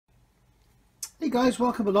Hey guys,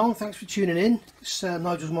 welcome along, thanks for tuning in. It's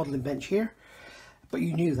Nigel's Modelling Bench here, but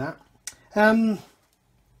you knew that.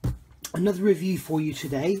 Another review for you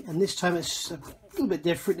today, and this time it's a little bit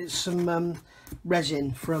different. It's some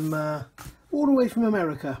resin from all the way from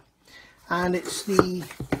America, and it's the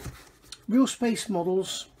Realspace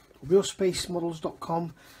models,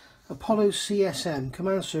 realspacemodels.com Apollo CSM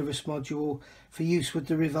command service module for use with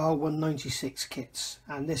the Revell 196 kits,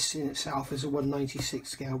 and this in itself is a 196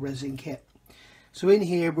 scale resin kit. So in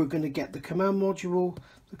here we're going to get the command module,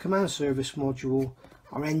 the command service module,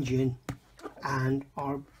 our engine and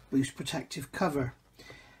our boost protective cover.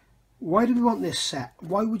 Why do we want this set?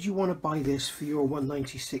 Why would you want to buy this for your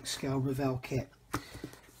 196 scale Revell kit?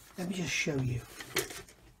 Let me just show you.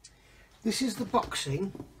 This is the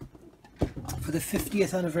boxing for the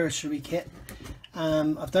 50th anniversary kit.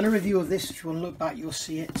 I've done a review of this. If you want to look back you'll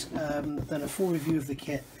see it. I've done a full review of the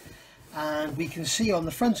kit. And we can see on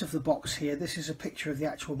the front of the box here, this is a picture of the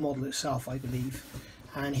actual model itself, I believe.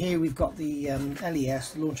 And here we've got the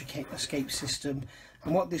LES, the Launch Escape System.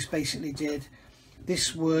 And what this basically did,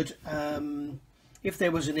 this would, if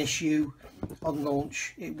there was an issue on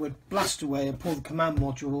launch, it would blast away and pull the command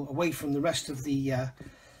module away from the rest of the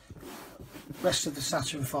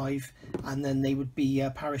Saturn V, and then they would be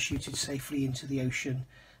parachuted safely into the ocean,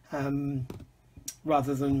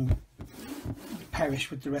 rather than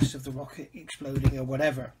perish with the rest of the rocket exploding or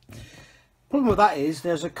whatever. Problem with that is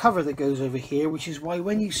there's a cover that goes over here, which is why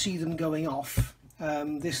when you see them going off,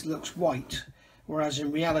 this looks white, whereas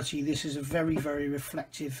in reality this is a very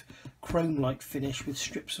reflective chrome-like finish with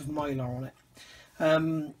strips of mylar on it.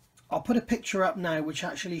 I'll put a picture up now which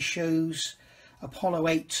actually shows Apollo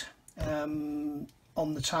 8 on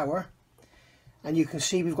the tower, and you can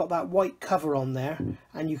see we've got that white cover on there,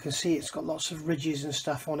 and you can see it's got lots of ridges and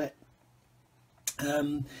stuff on it.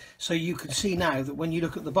 So you can see now that when you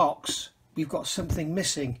look at the box, we've got something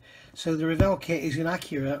missing. So the Revell kit is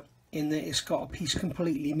inaccurate in that it's got a piece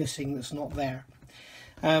completely missing that's not there.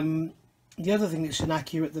 The other thing that's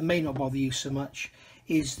inaccurate that may not bother you so much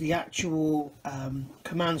is the actual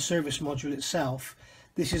command service module itself.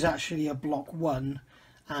 This is actually a block 1,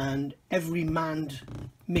 and every manned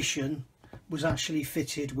mission was actually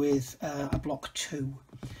fitted with a block 2.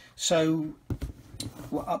 So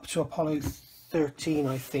we're up to Apollo 13,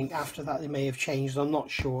 I think. After that they may have changed, I'm not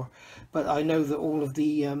sure, but I know that all of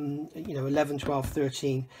the 11, 12,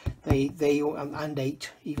 13 they and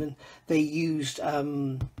 8 even, they used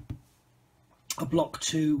a block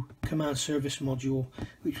 2 command service module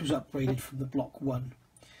which was upgraded from the block 1,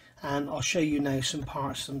 and I'll show you now some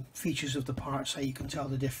parts, some features of the parts, how you can tell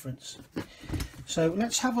the difference. So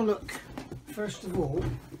let's have a look first of all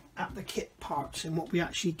at the kit parts and what we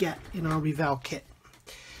actually get in our Revell kit.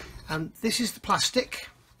 And this is the plastic,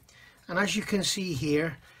 and as you can see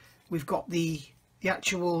here we've got the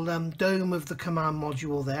actual dome of the command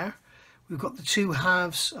module there. We've got the 2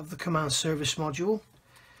 halves of the command service module.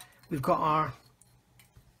 We've got our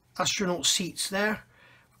astronaut seats there.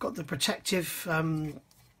 We've got the protective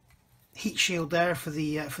heat shield there for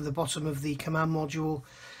the bottom of the command module.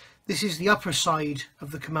 This is the upper side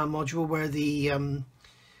of the command module where the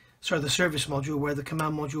service module, where the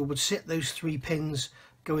command module would sit. Those 3 pins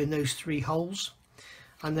go in those 3 holes,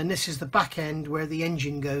 and then this is the back end where the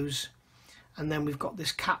engine goes, and then we've got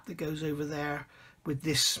this cap that goes over there with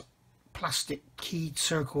this plastic keyed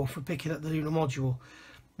circle for picking up the lunar module.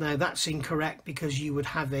 Now that's incorrect because you would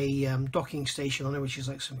have a docking station on there which is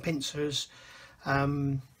like some pincers,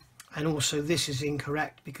 and also this is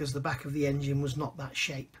incorrect because the back of the engine was not that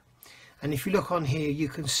shape. And if you look on here you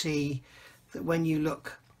can see that when you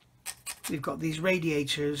look, we've got these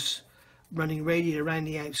radiators running radially around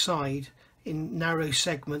the outside in narrow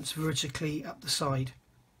segments vertically up the side,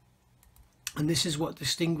 and this is what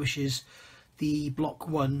distinguishes the block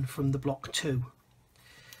 1 from the block 2.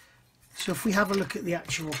 So if we have a look at the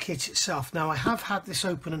actual kit itself, now I have had this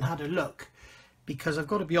open and had a look because I've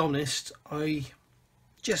got to be honest, I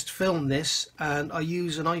just filmed this and I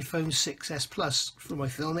use an iPhone 6s Plus for my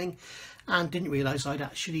filming and didn't realise I'd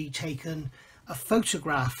actually taken a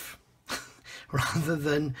photograph rather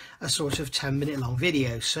than a sort of 10-minute long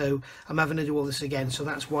video. So I'm having to do all this again, so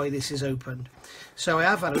that's why this is opened. So I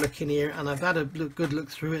have had a look in here and I've had a good look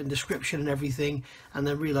through it and description and everything, and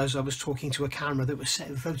then realised I was talking to a camera that was set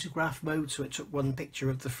in photograph mode, so it took one picture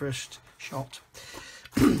of the first shot.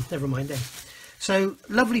 Never mind then. So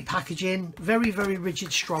lovely packaging, very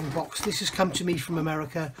rigid, strong box. This has come to me from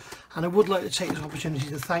America, and I would like to take this opportunity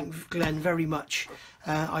to thank Glenn very much.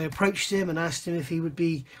 I approached him and asked him if he would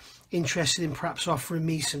be interested in perhaps offering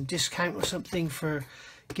me some discount or something for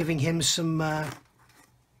giving him some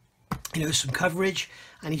you know, some coverage,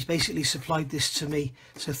 and he's basically supplied this to me.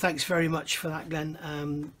 So thanks very much for that, Glenn.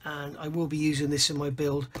 And I will be using this in my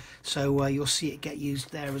build, so you'll see it get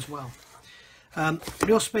used there as well.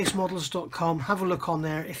 Realspacemodels.com, have a look on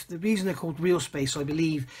there. If the reason they're called Realspace, I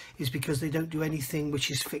believe, is because they don't do anything which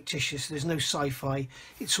is fictitious. There's no sci-fi,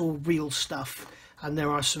 it's all real stuff, and there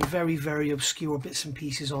are some very, very obscure bits and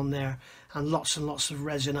pieces on there, and lots of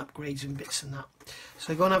resin upgrades and bits and that.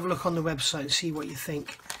 So go and have a look on the website and see what you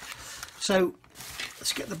think. So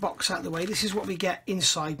let's get the box out of the way. This is what we get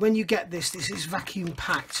inside. When you get this, this is vacuum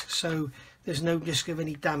packed, so there's no risk of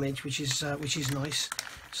any damage, which is nice.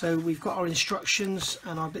 So we've got our instructions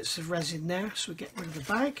and our bits of resin there, so we get rid of the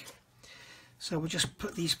bag. So we'll just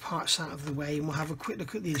put these parts out of the way, and we'll have a quick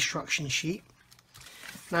look at the instruction sheet.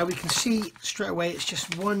 Now we can see straight away it's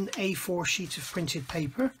just one A4 sheet of printed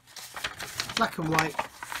paper, black and white,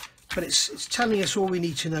 but it's telling us all we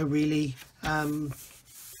need to know really.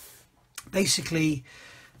 Basically,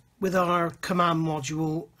 with our command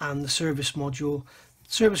module and the service module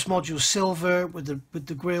silver with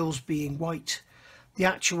the grills being white. The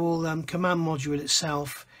actual command module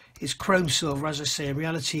itself is chrome silver. As I say, in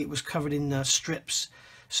reality it was covered in strips,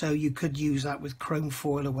 so you could use that with chrome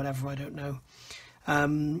foil or whatever, I don't know.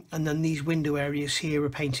 And then these window areas here are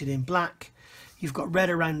painted in black. You've got red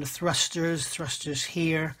around the thrusters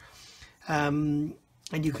here, and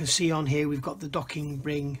you can see on here we've got the docking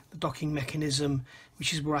ring, the docking mechanism,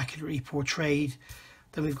 which is more accurately portrayed.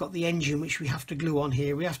 Then we've got the engine, which we have to glue on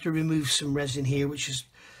here. We have to remove some resin here, which is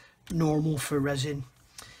normal for resin.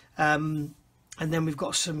 And then we've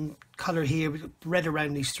got some colour here, we've got red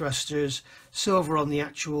around these thrusters, silver on the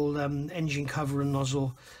actual engine cover and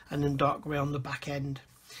nozzle, and then dark grey on the back end.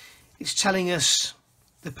 It's telling us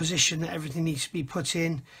the position that everything needs to be put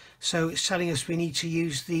in. So it's telling us we need to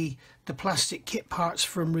use the plastic kit parts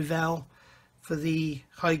from Revell for the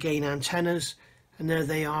high gain antennas, and there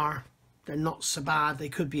they are. They're not so bad, they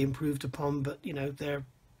could be improved upon, but you know, they're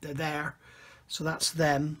there, so that's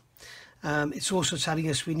them. It's also telling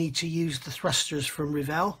us we need to use the thrusters from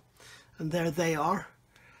Revell, and there they are,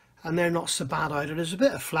 and they're not so bad either. There's a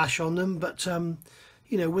bit of flash on them, but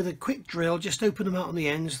you know, with a quick drill, just open them out on the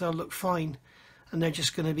ends, they'll look fine, and they're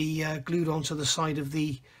just going to be glued onto the side of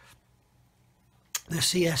the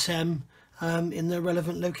CSM in the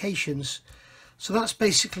relevant locations. So that's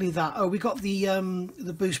basically that. Oh, we got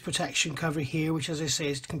the boost protection cover here, which, as I say,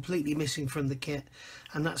 is completely missing from the kit,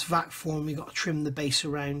 and that's vac form. We've got to trim the base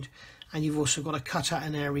around, and you've also got to cut out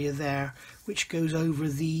an area there which goes over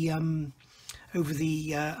the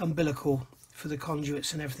umbilical for the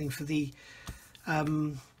conduits and everything for the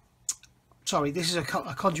sorry, this is a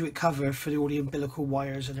conduit cover for all the umbilical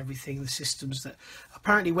wires and everything, the systems that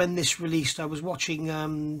apparently when this released, I was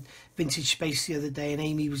watching Vintage Space the other day, and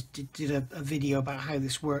Amy did a video about how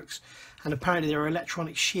this works, and apparently there are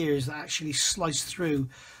electronic shears that actually slice through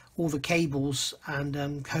all the cables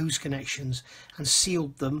and hose connections and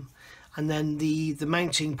sealed them, and then the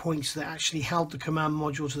mounting points that actually held the command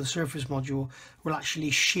module to the surface module were actually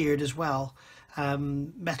sheared as well.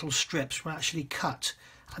 Metal strips were actually cut,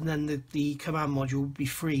 and then the command module would be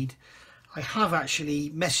freed. I have actually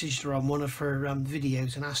messaged her on one of her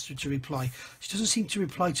videos and asked her to reply. She doesn't seem to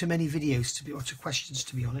reply to many videos or to questions,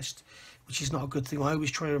 to be honest, which is not a good thing. I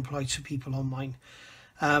always try to reply to people on mine,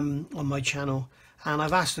 on my channel, and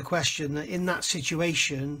I've asked the question that in that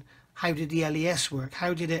situation, how did the LES work?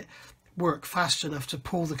 How did it work fast enough to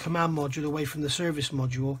pull the command module away from the service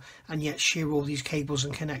module and yet shear all these cables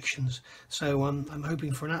and connections? So I'm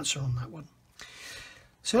hoping for an answer on that one.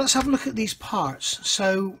 So let's have a look at these parts.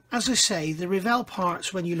 So as I say, the Revell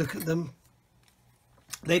parts, when you look at them,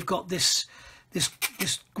 they've got this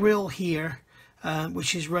grill here,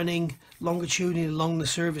 which is running longitudinally along the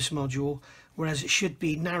service module, whereas it should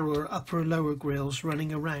be narrower upper and lower grills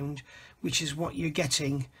running around, which is what you're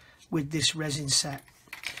getting with this resin set.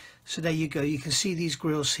 So there you go, you can see these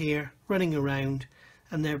grills here running around,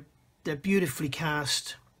 and they're beautifully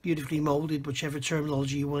cast, beautifully molded, whichever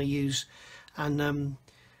terminology you want to use, and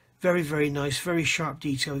very, very nice, very sharp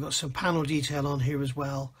detail. We've got some panel detail on here as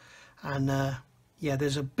well, and yeah,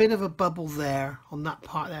 there's a bit of a bubble there on that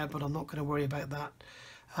part there, but I'm not going to worry about that.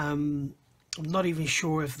 I'm not even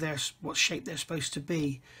sure if what shape they're supposed to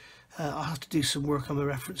be. I'll have to do some work on the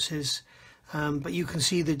references, but you can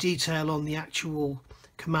see the detail on the actual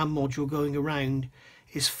command module going around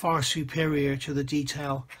is far superior to the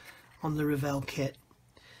detail on the Revell kit.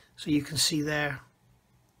 So you can see there,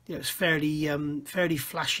 you know, it's fairly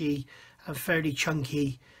flashy and fairly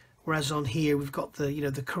chunky, whereas on here we've got the, you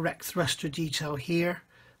know, the correct thruster detail here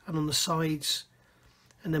and on the sides,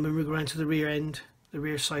 and then when we go around to the rear end, The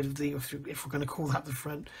rear side of the, if we're going to call that the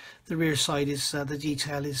front, the rear side is the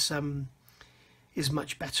detail is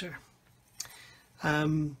much better.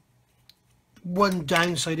 One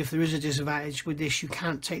downside, if there is a disadvantage with this, you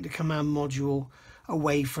can't take the command module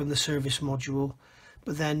away from the service module,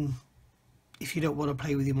 but then if you don't want to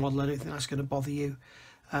play with your model, I don't think that's going to bother you.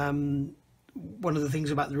 One of the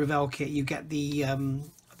things about the Revell kit, you get the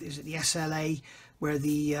is it the SLA, where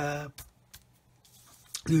the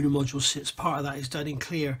lunar module sits. Part of that is done in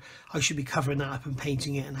clear. I should be covering that up and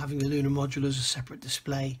painting it and having the lunar module as a separate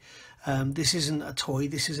display. This isn't a toy,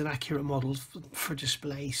 this is an accurate model for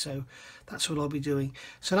display, so that's what I'll be doing.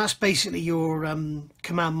 So that's basically your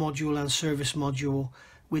command module and service module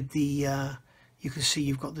with the you can see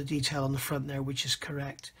you've got the detail on the front there, which is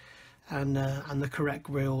correct, and the correct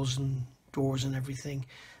grills and doors and everything.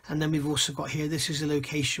 And then we've also got here, this is the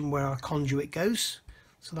location where our conduit goes,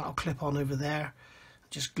 so that'll clip on over there.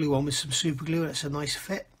 Just glue on with some super glue, and it's a nice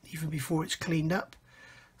fit even before it's cleaned up,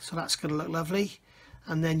 so that's going to look lovely.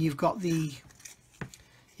 And then you've got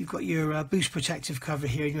your boost protective cover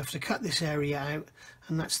here. You have to cut this area out,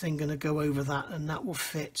 and that's then going to go over that, and that will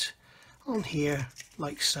fit on here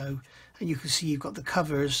like so. And you can see you've got the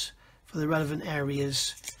covers for the relevant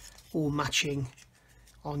areas all matching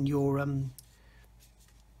on your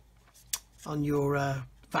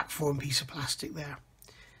vac form piece of plastic there,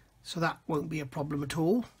 so that won't be a problem at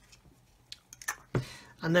all.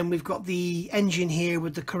 And then we've got the engine here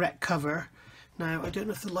with the correct cover. Now I don't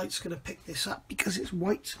know if the light's going to pick this up because it's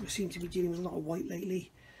white. We seem to be dealing with a lot of white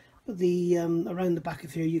lately, but the around the back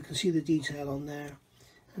of here you can see the detail on there,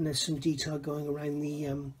 and there's some detail going around the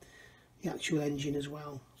actual engine as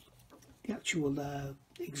well, the actual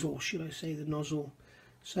exhaust, should I say, the nozzle.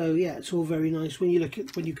 So yeah, it's all very nice. When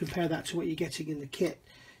you compare that to what you're getting in the kit,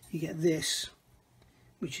 you get this,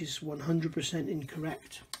 which is 100%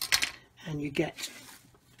 incorrect, and you get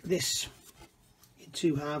this in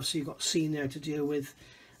two halves, so you've got seam there to deal with,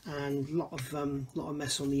 and a lot of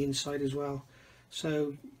mess on the inside as well.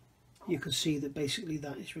 So you can see that basically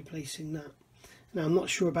that is replacing that. Now I'm not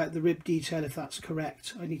sure about the rib detail, if that's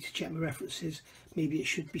correct. I need to check my references. Maybe it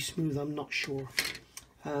should be smooth, I'm not sure.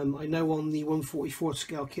 I know on the 1/44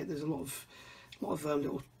 scale kit there's a lot of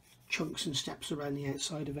little chunks and steps around the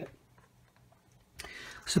outside of it.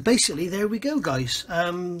 So basically there we go, guys.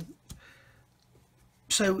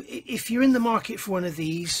 So if you're in the market for one of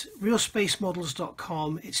these,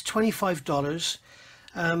 realspacemodels.com, it's $25.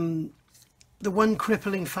 The one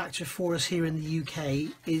crippling factor for us here in the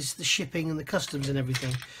UK is the shipping and the customs and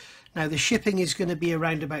everything. Now the shipping is going to be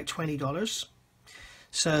around about $20,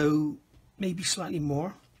 so maybe slightly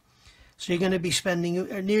more. So you're going to be spending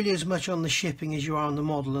nearly as much on the shipping as you are on the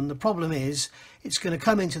model, and the problem is it's going to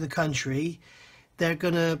come into the country. They're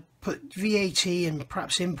going to put VAT and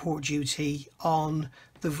perhaps import duty on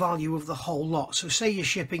the value of the whole lot. So say your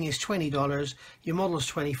shipping is $20, your model is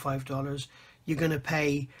 $25, you're going to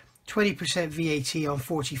pay 20% VAT on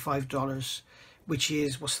 $45, which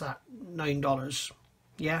is, what's that, $9,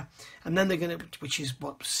 yeah? And then they're going to, which is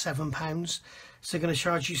what, £7? So they're going to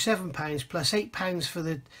charge you £7 plus £8 for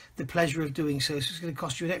the pleasure of doing so. So it's going to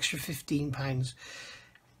cost you an extra £15.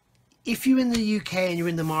 If you're in the UK and you're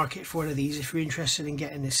in the market for one of these, if you're interested in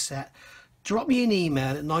getting this set, drop me an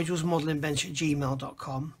email at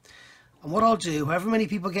nigelsmodelingbench@gmail.com, and what I'll do, however many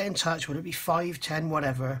people get in touch, whether it be 5, 10,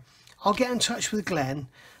 whatever, I'll get in touch with Glenn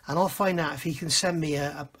and I'll find out if he can send me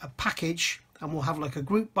a package, and we'll have like a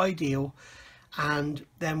group buy deal, and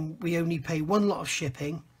then we only pay one lot of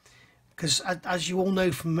shipping, because as you all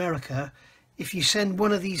know from America, if you send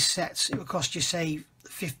one of these sets, it will cost you, say,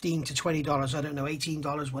 $15 to $20, I don't know,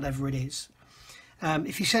 $18, whatever it is.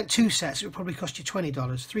 If you sent 2 sets, it would probably cost you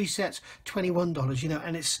 $20. 3 sets, $21, you know,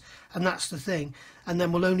 and that's the thing. And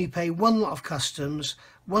then we'll only pay one lot of customs,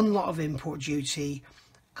 one lot of import duty,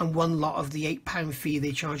 and one lot of the £8 fee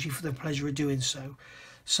they charge you for the pleasure of doing so.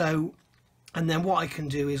 So, and then what I can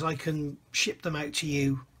do is I can ship them out to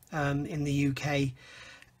you in the UK.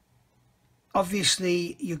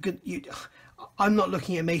 Obviously, I'm not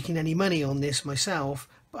looking at making any money on this myself,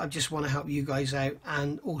 but I just want to help you guys out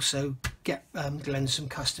and also get Glenn some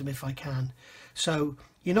custom if I can. So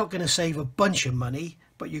you're not going to save a bunch of money,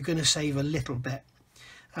 but you're going to save a little bit,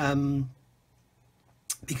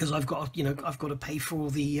 because I've got to pay for all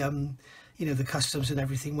the the customs and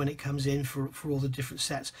everything when it comes in for all the different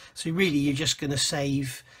sets. So really you're just going to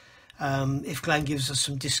save, if Glenn gives us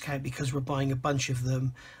some discount because we're buying a bunch of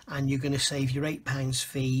them, and you're going to save your £8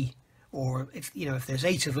 fee. Or if there's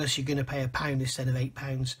 8 of us, you're going to pay £1 instead of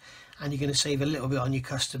 £8, and you're going to save a little bit on your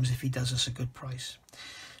customs if he does us a good price.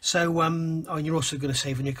 So and you're also going to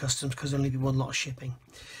save on your customs because there'll only be one lot of shipping.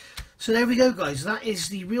 So there we go, guys. That is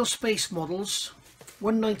the Realspace models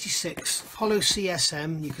 196 Apollo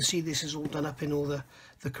CSM. You can see this is all done up in all the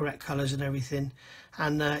correct colours and everything,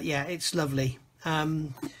 and yeah, it's lovely.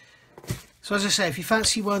 So as I say, if you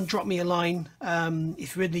fancy one, drop me a line.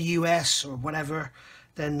 If you're in the US or whatever,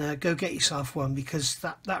 then go get yourself one, because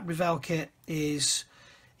that Revell kit is,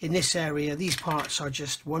 in this area, these parts are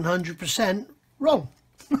just 100% wrong.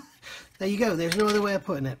 There you go, there's no other way of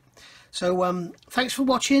putting it. So thanks for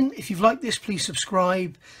watching. If you've liked this, please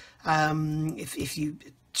subscribe. If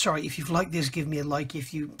you've liked this, give me a like.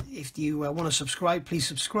 If you want to subscribe, please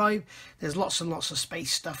subscribe. There's lots and lots of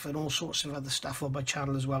space stuff and all sorts of other stuff on my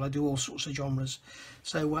channel as well. I do all sorts of genres.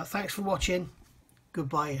 So thanks for watching.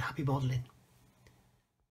 Goodbye and happy modelling.